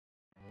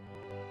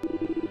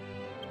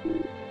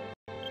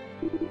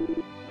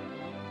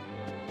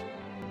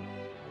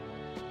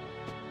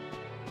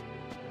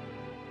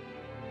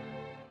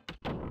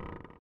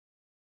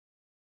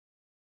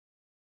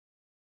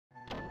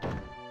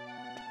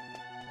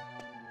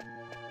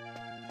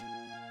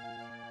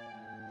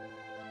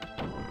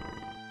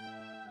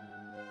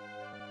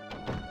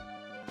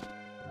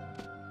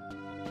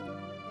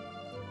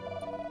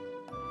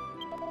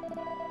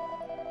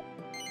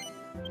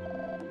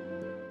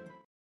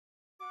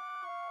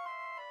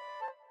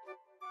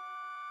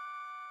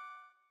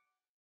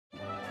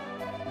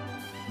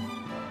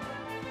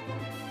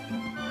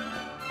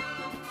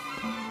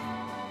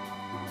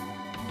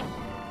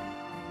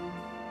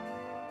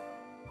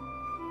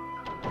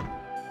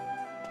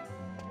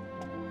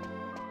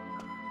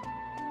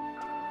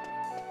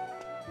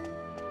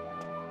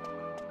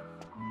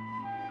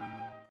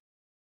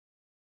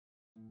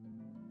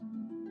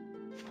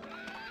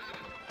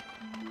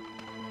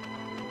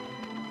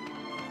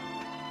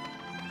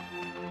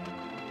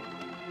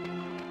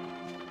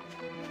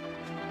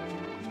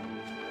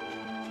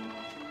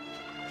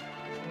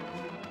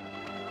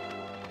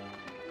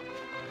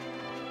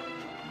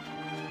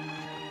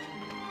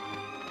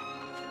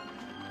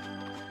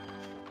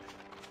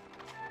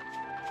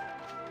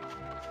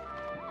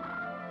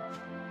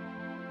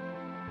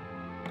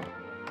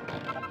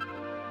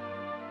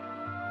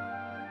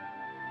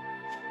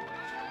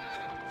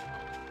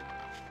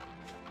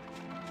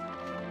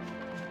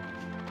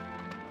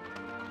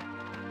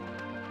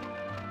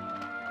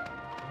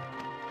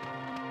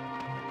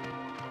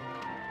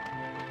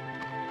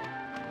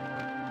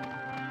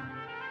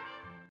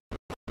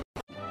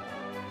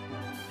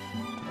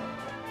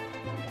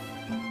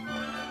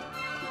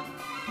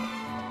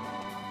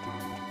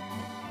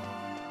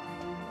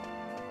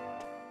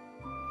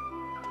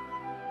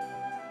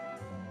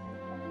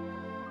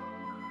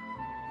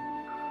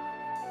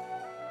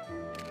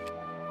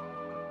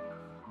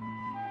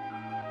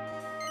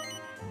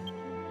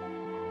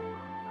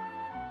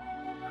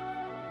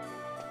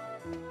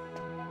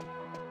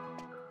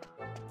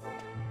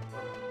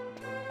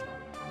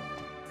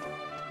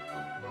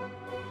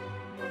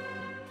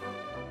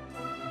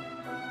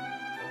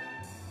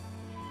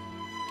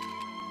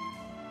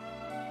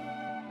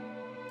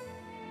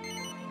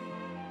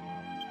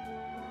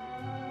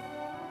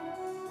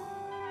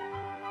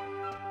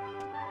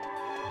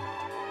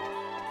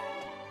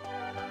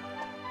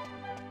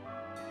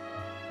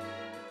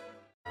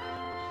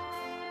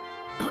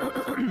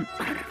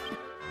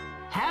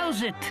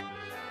How's it?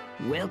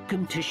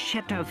 Welcome to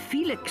Chateau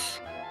Felix,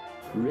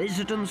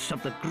 residence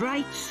of the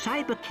great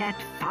Sabrecat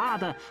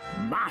father,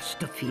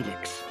 Master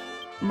Felix.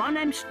 My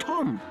name's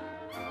Tom.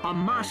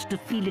 I'm Master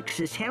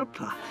Felix's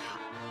helper.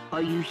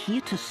 Are you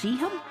here to see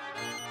him?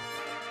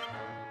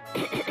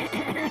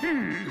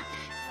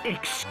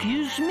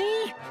 Excuse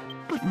me?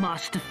 But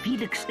Master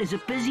Felix is a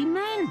busy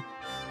man.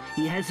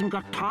 He hasn't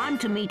got time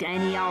to meet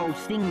any old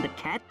thing the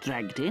cat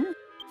dragged in.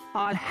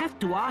 I'll have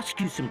to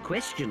ask you some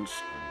questions.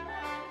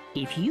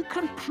 If you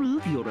can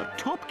prove you're a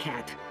top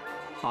cat,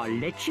 I'll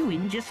let you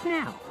in just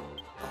now.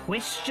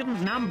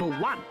 Question number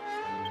 1.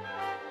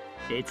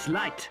 It's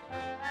late,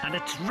 and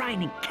it's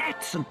raining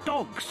cats and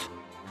dogs.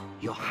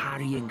 You're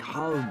hurrying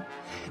home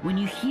when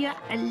you hear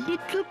a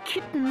little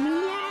kitten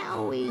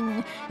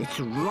meowing. It's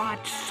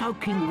right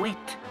soaking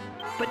wet.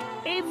 But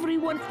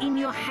everyone in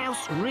your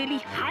house really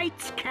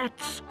hates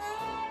cats.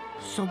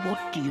 So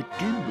what do you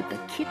do with the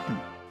kitten?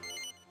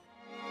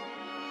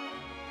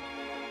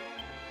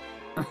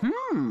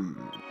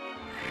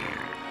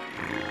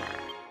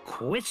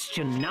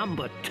 Question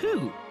number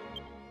 2.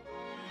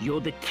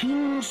 You're the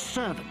king's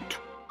servant.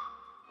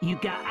 You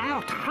go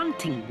out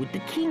hunting with the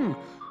king,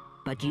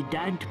 but you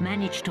don't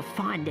manage to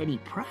find any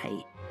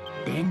prey.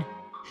 Then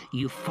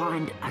you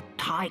find a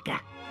tiger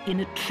in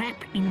a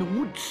trap in the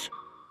woods.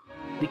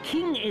 The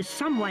king is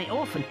some way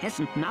off and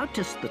hasn't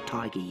noticed the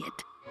tiger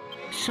yet.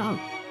 So,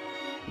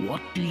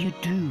 what do you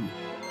do?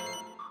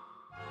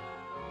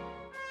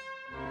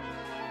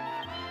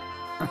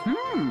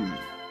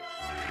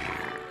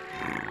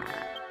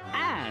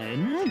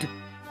 And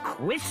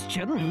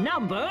question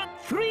number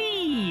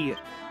 3.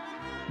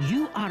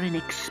 You are an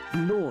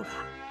explorer.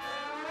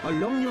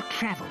 Along your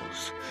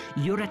travels,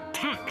 you're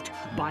attacked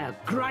by a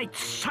great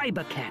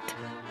saber cat.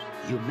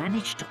 You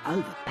manage to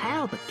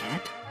overpower the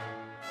cat,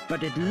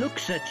 but it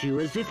looks at you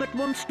as if it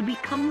wants to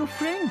become your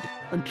friend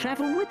and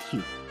travel with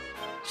you.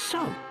 So,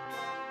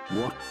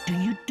 what do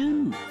you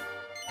do?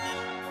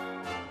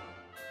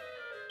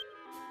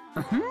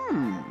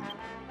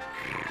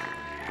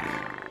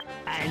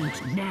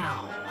 And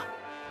now,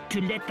 to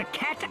let the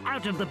cat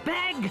out of the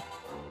bag,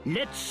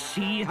 let's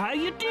see how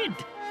you did.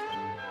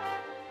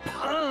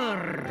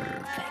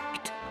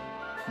 Perfect.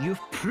 You've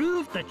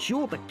proved that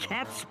you're the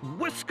cat's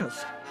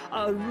whiskers,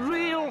 a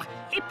real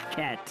hip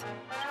cat.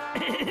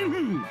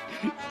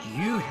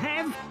 You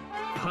have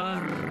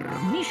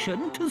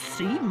permission to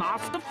see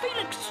Master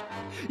Felix.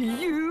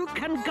 You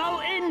can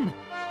go in.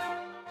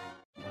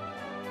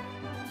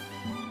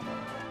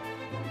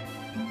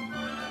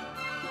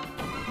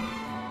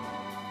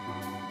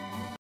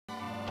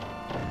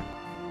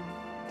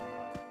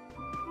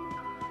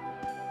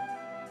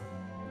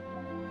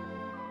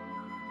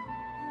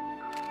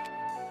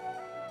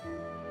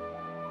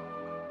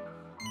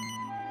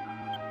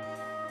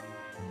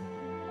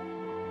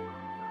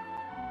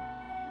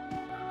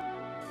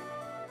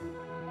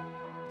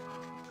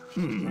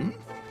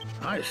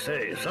 I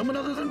say, someone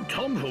other than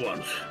Tom for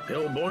once. The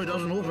old boy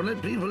doesn't often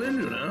let people in,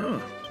 you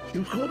know.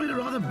 You've caught me at a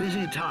rather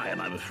busy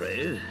time, I'm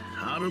afraid.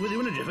 I'll be with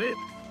you in a jiffy.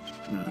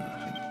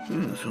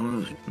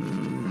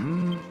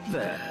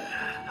 There.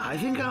 I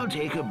think I'll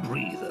take a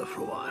breather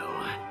for a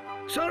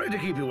while. Sorry to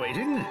keep you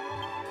waiting.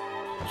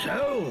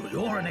 So,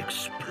 you're an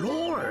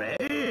explorer,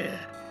 eh?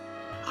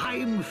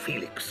 I'm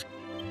Felix.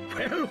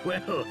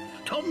 Well,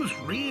 Tom's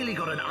really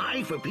got an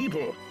eye for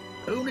people.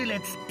 Only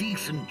lets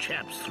decent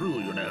chaps through,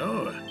 you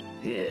know.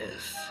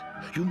 Yes,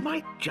 you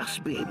might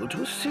just be able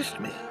to assist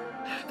me.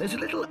 There's a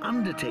little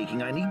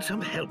undertaking I need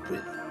some help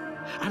with.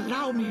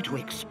 Allow me to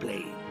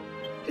explain.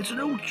 It's an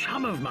old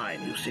chum of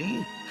mine, you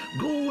see.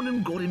 Gone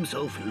and got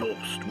himself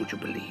lost, would you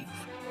believe?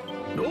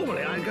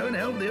 Normally I'd go and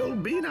help the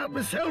old bean out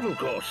myself, of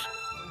course.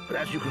 But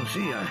as you can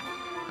see,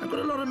 I've got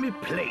a lot on my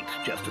plate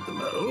just at the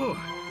mo.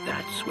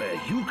 That's where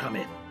you come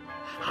in.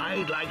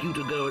 I'd like you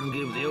to go and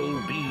give the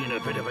old bean a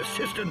bit of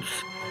assistance.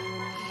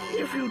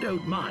 If you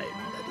don't mind,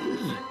 that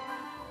is.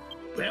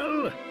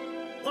 Well,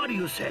 what do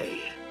you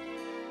say?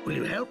 Will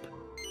you help?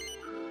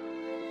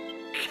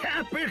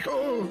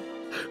 Capital!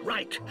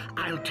 Right,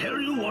 I'll tell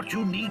you what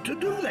you need to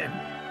do then.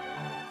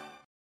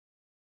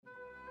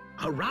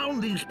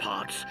 Around these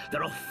parts,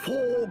 there are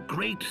 4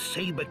 great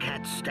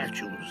Sabrecat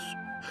statues.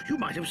 You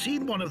might have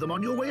seen one of them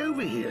on your way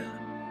over here.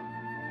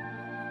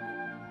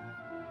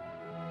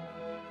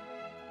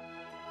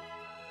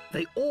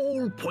 They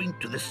all point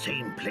to the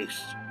same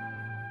place.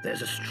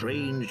 There's a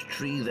strange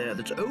tree there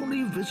that's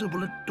only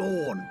visible at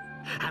dawn.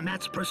 And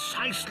that's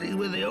precisely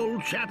where the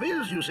old chap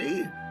is, you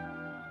see.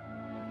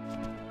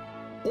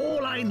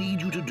 All I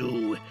need you to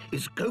do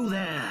is go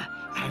there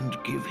and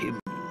give him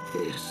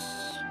this.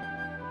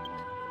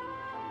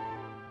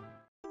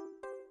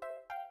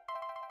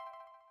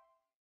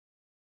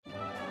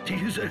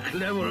 He's a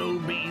clever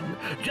old bean.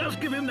 Just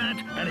give him that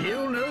and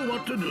he'll know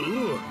what to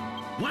do.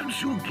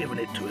 Once you've given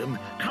it to him,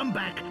 come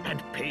back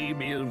and pay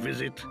me a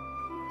visit.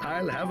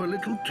 I'll have a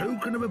little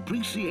token of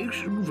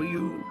appreciation for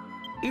you.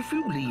 If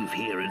you leave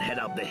here and head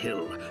up the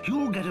hill,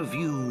 you'll get a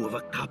view of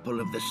a couple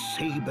of the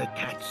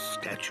Sabrecat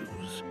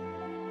statues.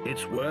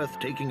 It's worth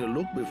taking a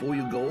look before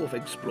you go off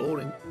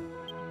exploring.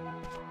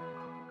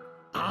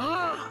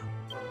 Ah!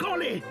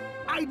 Golly!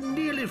 I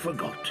nearly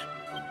forgot.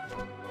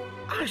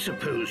 I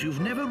suppose you've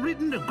never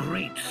ridden a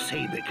great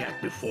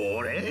Sabrecat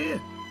before, eh?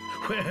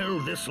 Well,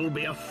 this'll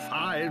be a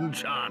fine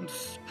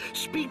chance.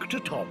 Speak to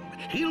Tom.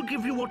 He'll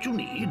give you what you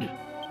need.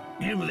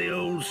 Give the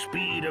old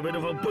speed a bit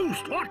of a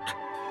boost, what?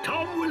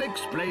 Tom will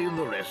explain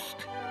the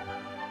rest.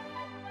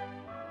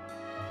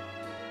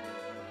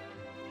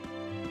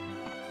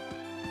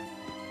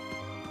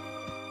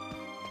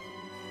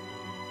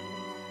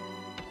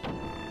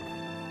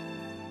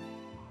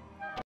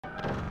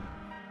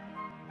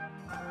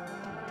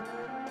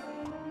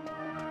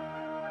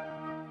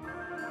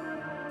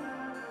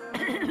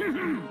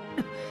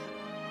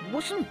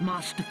 Wasn't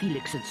Master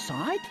Felix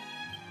inside?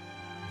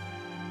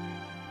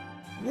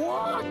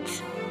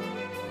 What?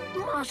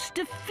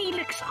 Master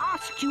Felix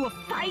asked you a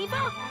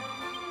favor?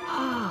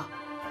 Ah,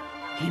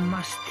 he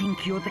must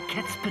think you're the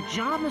cat's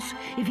pajamas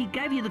if he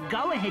gave you the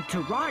go-ahead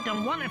to ride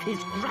on one of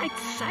his great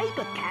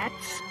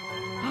Sabrecats.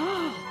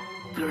 Oh,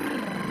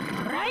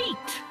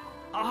 great!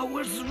 I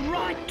was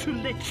right to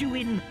let you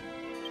in.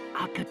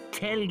 I could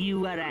tell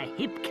you were a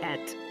hip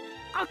cat.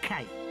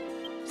 Okay,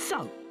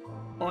 so,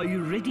 are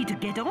you ready to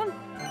get on?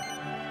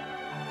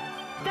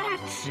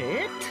 That's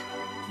it.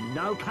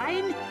 No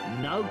pain,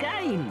 no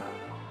gain.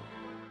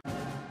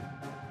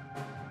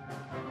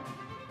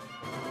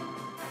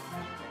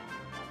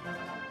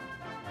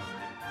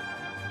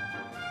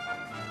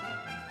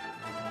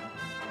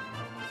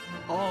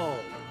 Oh,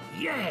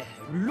 yeah,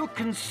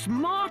 looking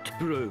smart,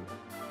 Brew.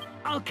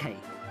 Okay,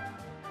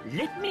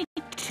 let me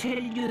tell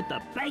you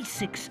the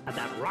basics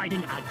about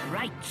riding a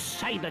great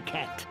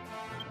Sabrecat.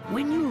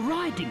 When you're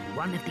riding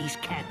one of these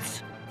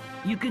cats,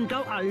 you can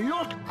go a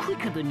lot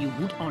quicker than you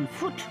would on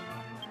foot,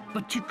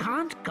 but you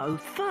can't go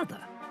further.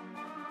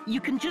 You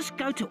can just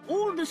go to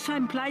all the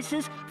same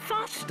places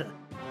faster.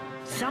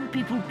 Some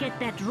people get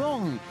that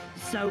wrong,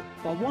 so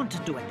I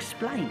wanted to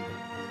explain.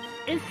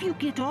 If you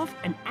get off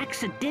and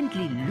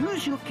accidentally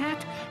lose your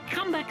cat,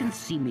 come back and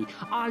see me.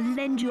 I'll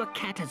lend you a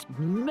cat as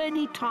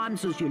many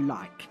times as you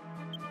like.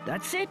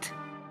 That's it.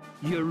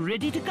 You're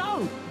ready to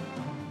go.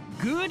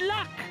 Good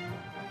luck.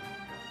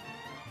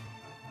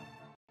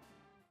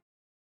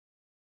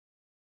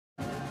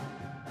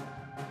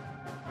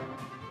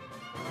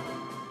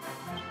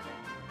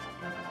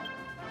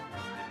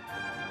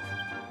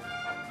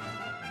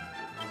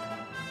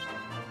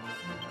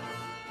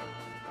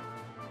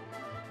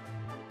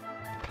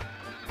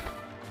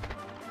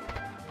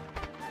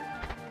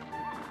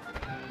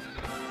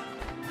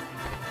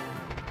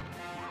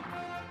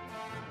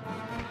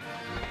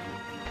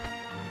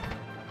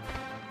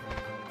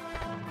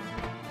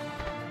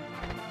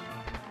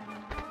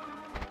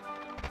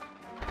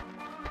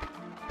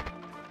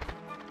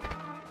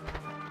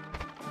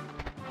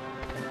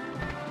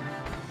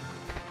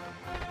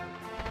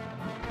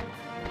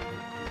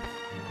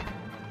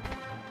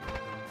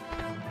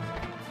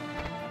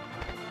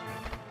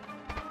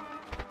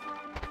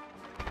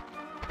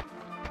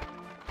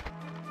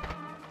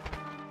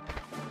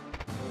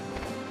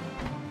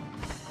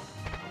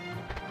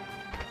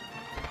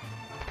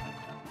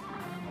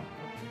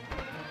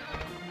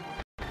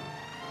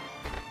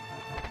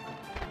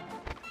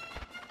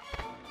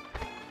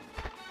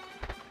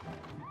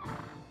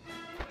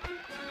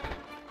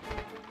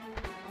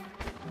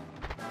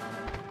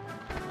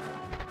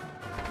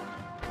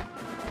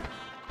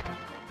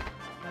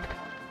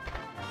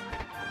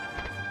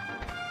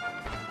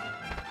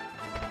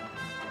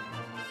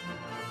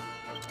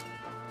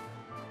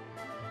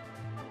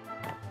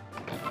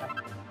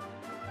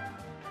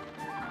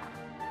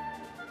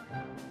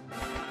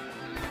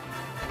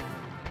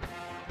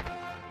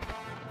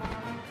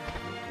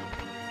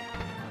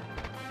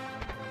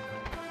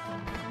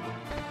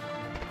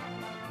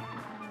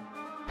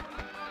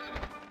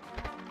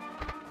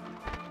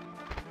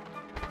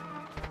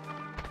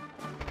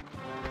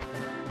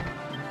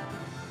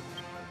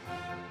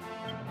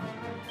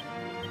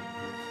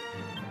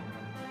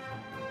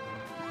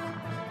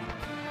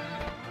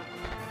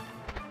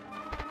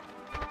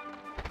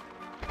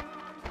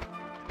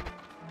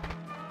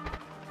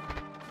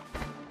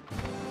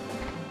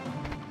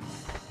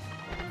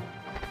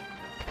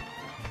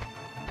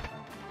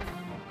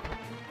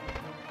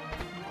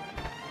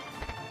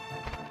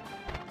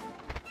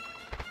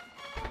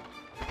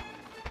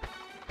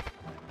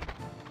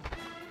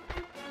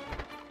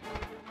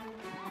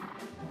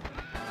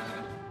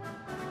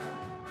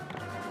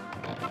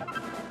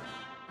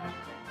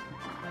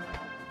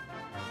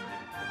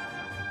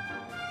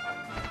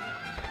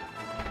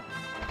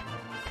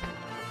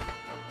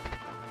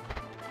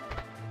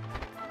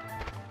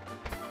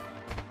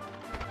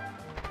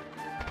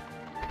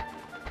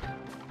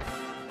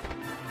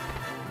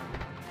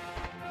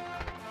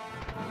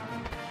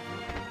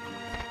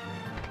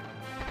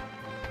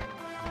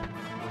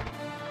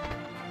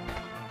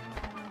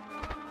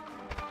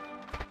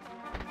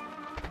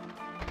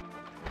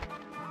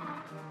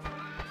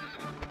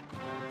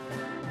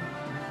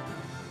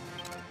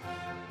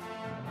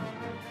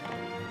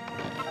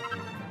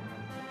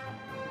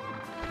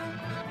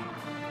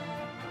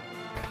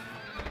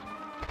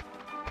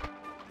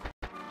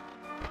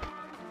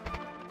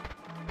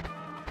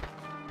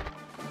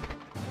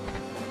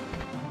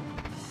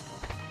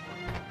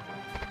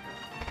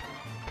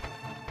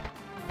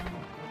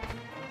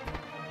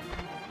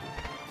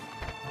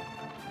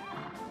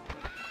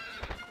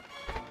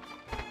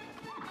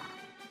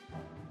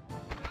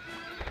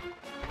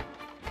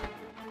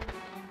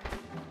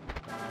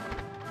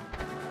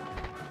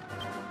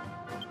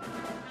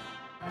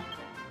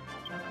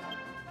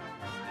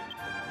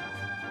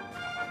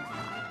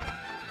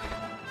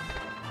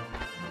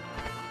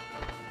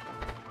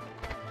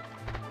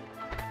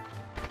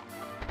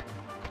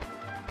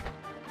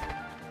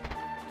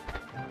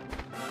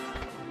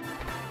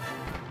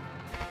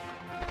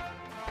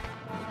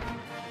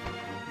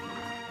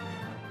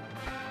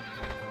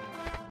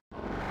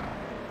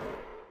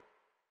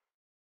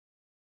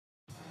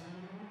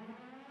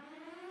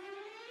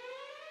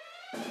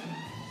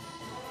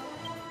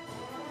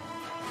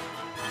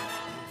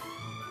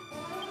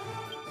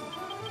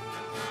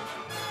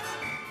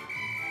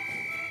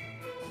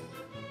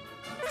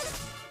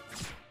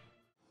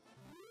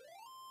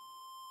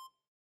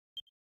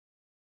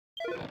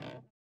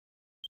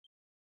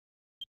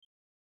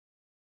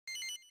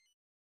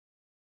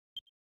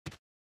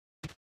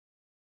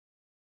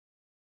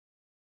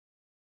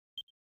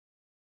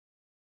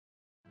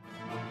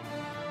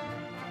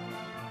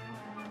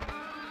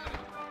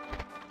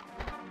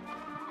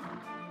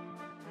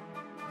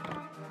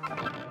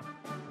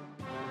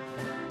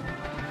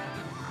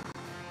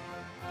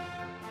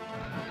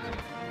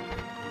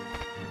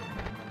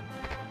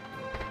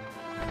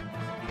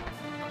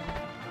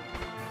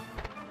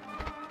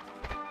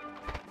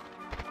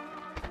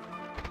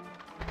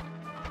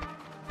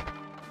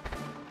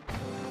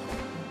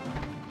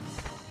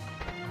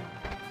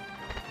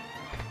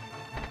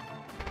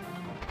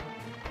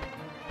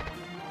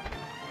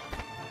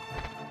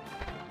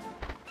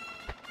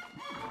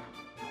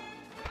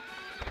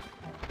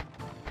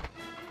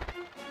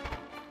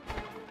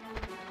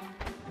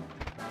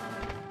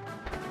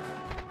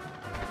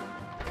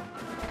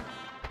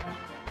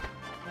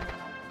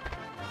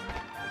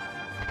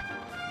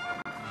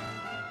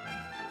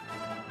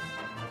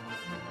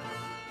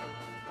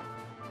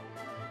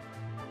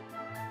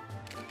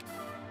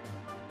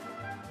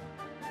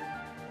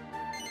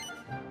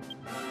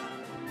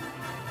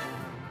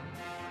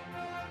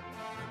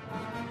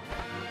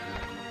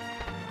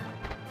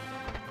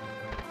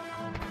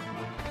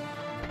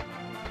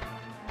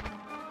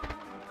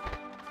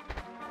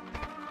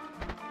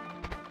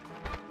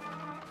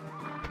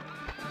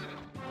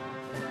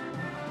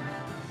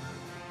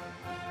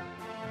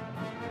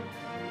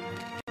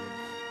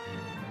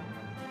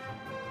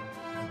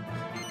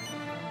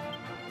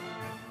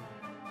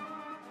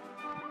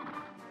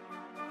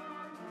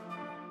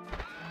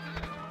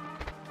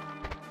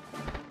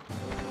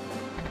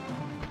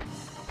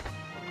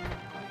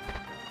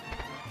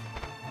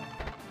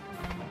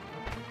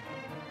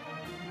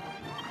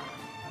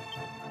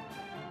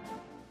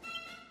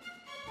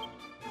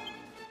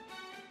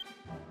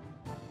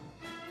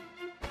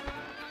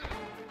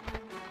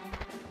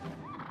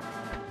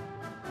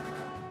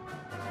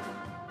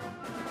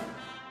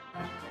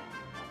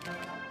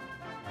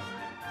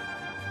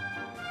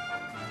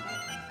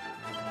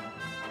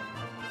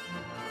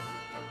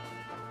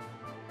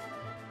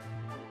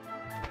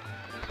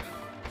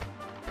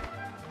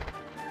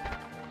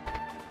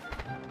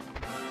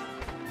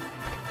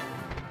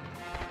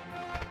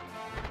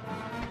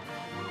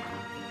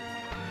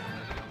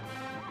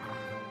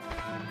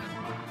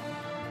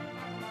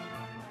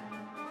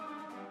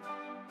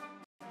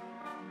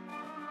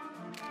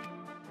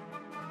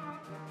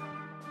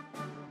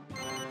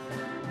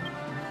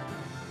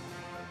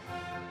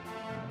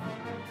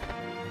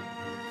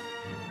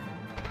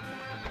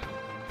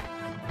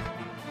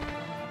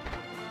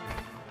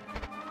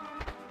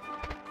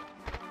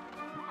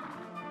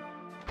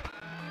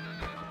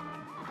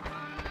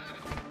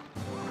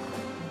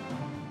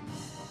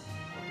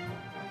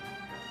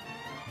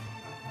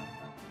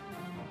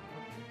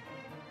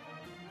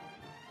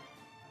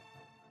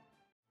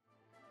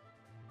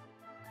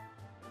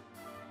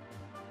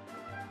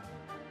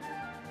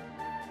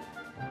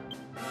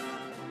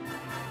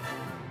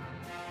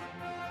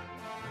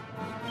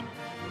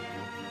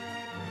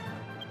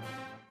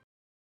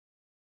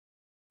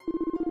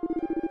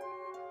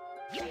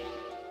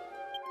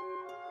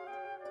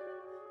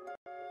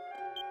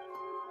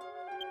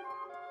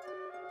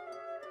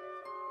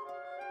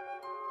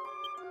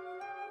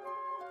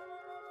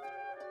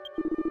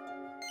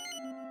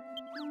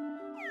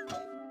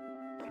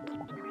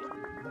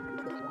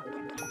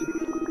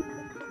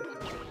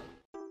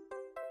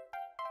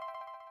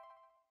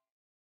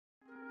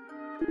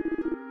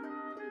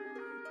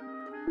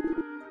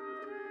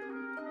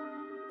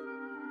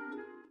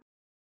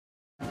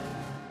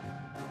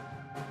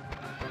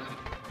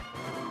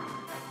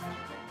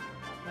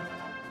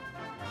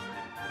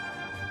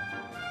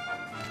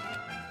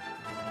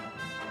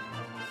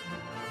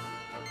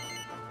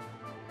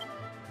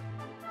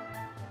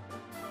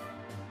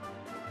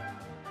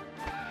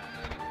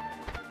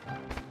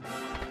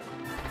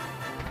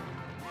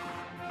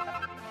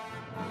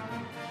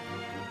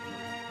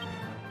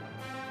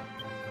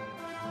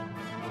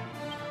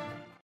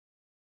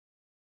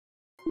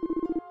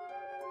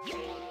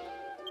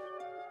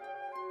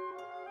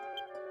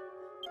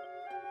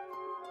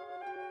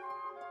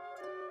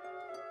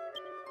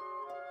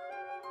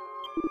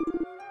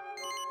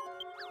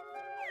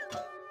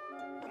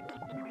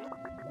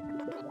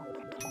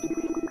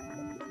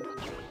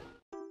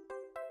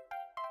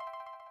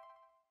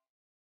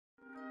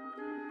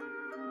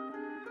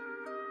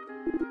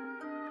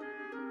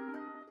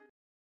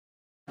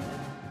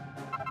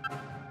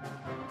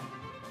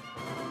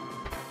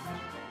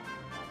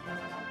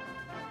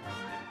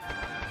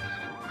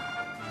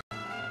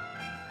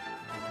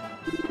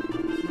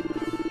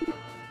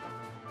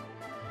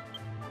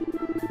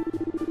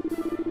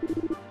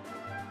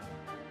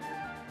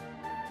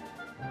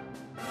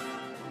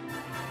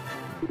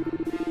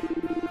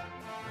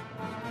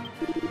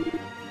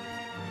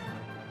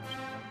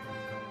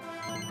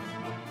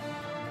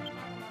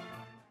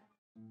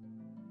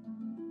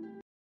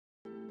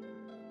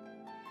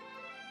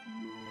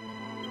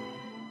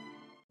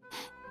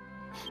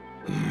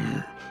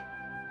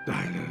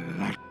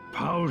 That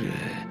powder.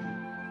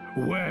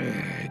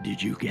 Where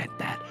did you get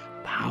that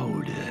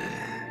powder?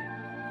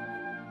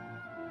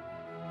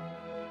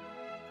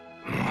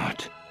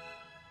 What?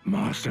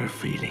 Master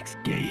Felix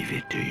gave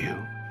it to you?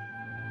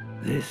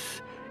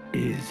 This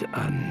is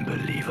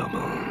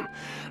unbelievable.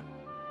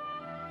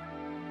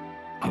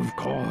 Of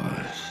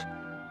course.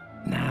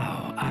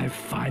 Now I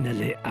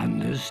finally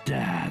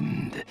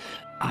understand.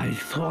 I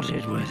thought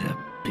it was a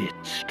bit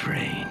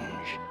strange.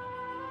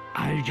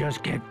 I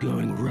just kept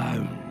going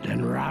round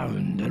and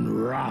round and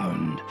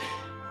round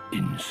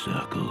in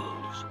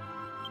circles.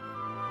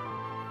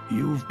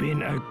 You've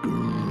been a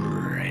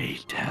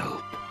great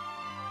help.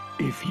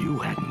 If you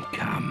hadn't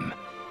come,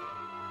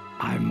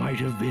 I might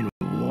have been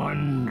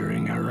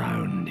wandering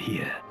around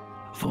here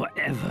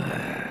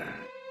forever.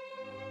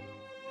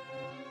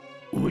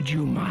 Would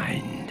you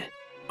mind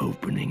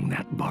opening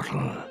that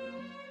bottle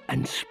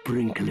and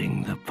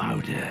sprinkling the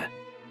powder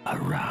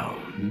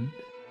around?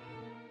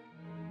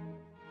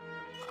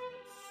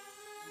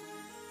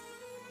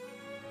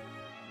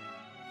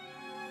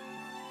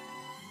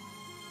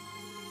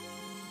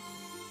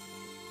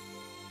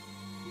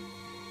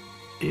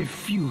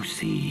 If you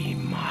see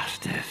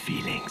Master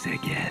Felix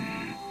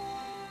again,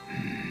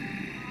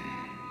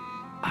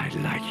 I'd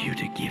like you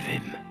to give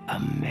him a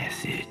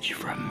message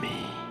from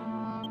me.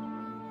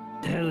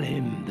 Tell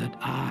him that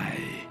I,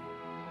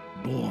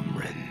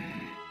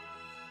 Bormrin,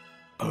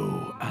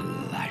 owe a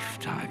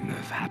lifetime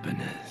of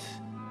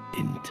happiness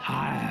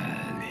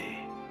entirely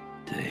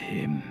to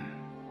him.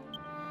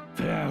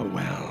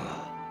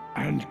 Farewell,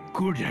 and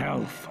good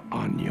health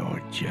on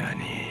your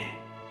journey.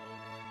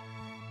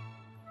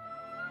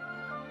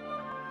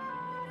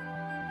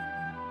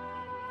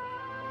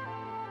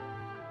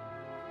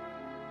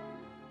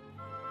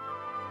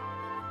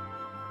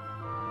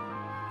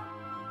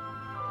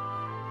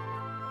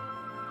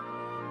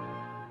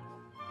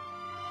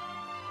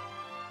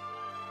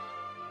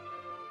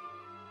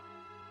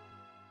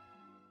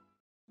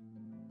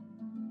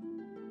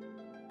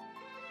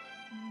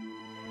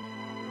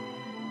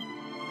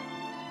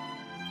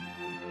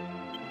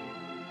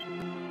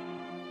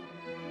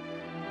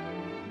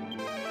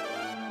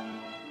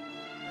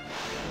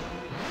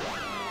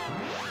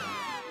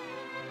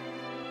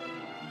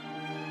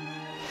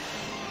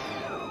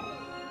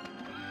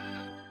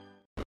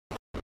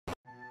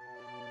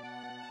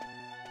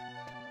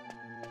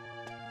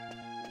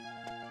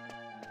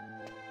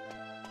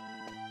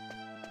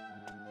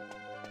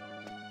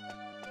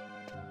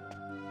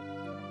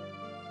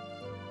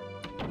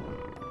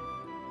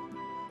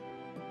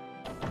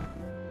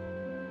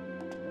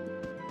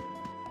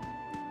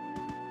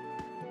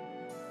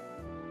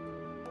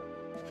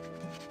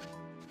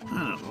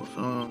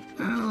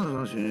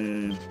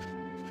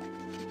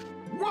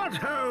 What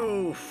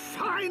ho!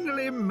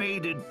 Finally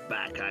made it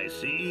back, I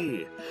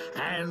see.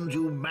 And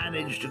you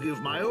managed to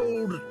give my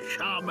old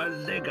charmer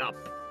leg up.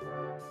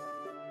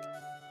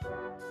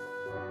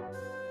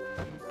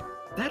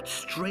 That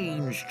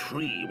strange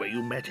tree where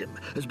you met him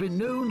has been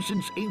known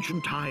since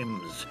ancient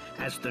times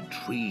as the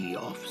Tree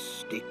of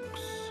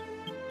Sticks.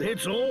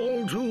 It's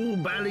all too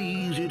bally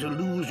easy to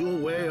lose your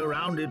way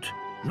around it,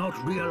 not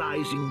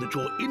realizing that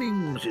your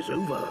innings is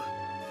over.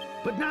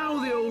 But now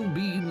the old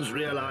bean's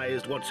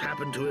realized what's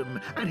happened to him,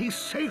 and he's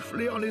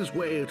safely on his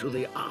way to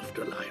the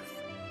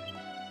afterlife.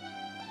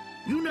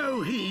 You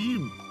know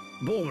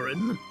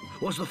Boomerang,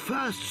 was the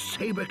first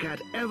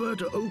Sabrecat ever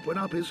to open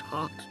up his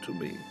heart to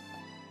me.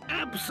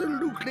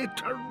 Absolutely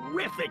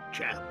terrific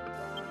chap.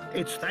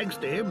 It's thanks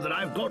to him that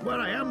I've got where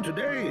I am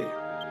today.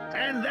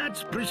 And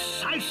that's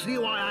precisely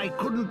why I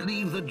couldn't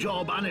leave the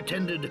job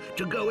unattended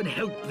to go and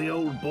help the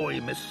old boy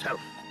myself.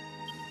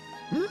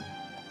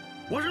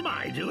 What am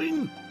I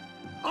doing?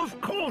 Of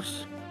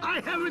course,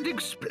 I haven't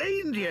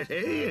explained yet,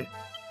 eh?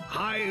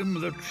 I'm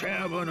the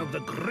chairman of the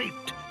Great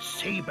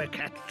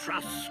Sabrecat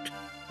Trust.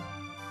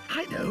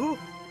 I know.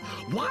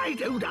 Why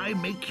don't I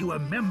make you a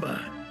member?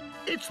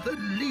 It's the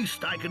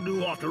least I can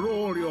do after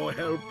all your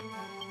help.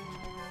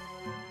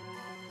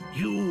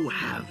 You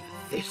have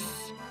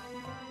this.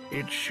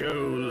 It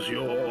shows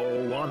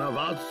you're one of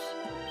us.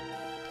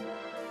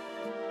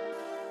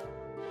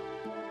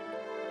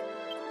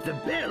 The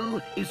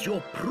bell is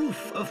your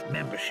proof of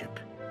membership.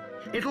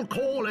 It'll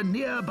call a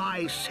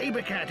nearby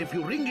Sabrecat if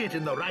you ring it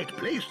in the right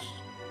place.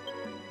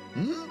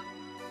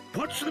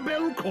 What's the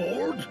bell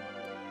called?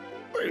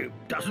 It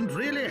doesn't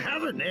really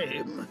have a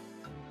name.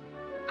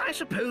 I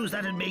suppose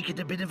that'd make it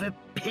a bit of a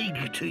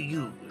pig to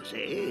use,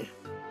 eh?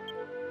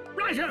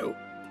 Righto!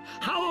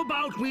 How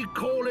about we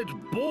call it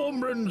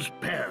Boomerang's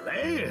Bell,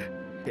 eh?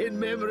 In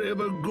memory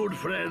of a good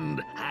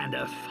friend and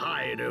a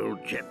fine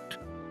old gent.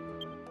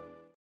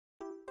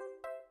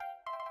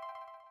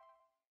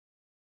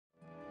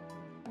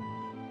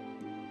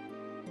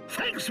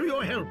 Thanks for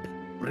your help.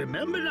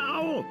 Remember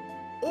now,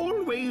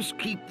 always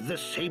keep the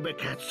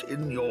Sabrecats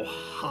in your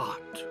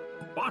heart.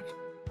 What?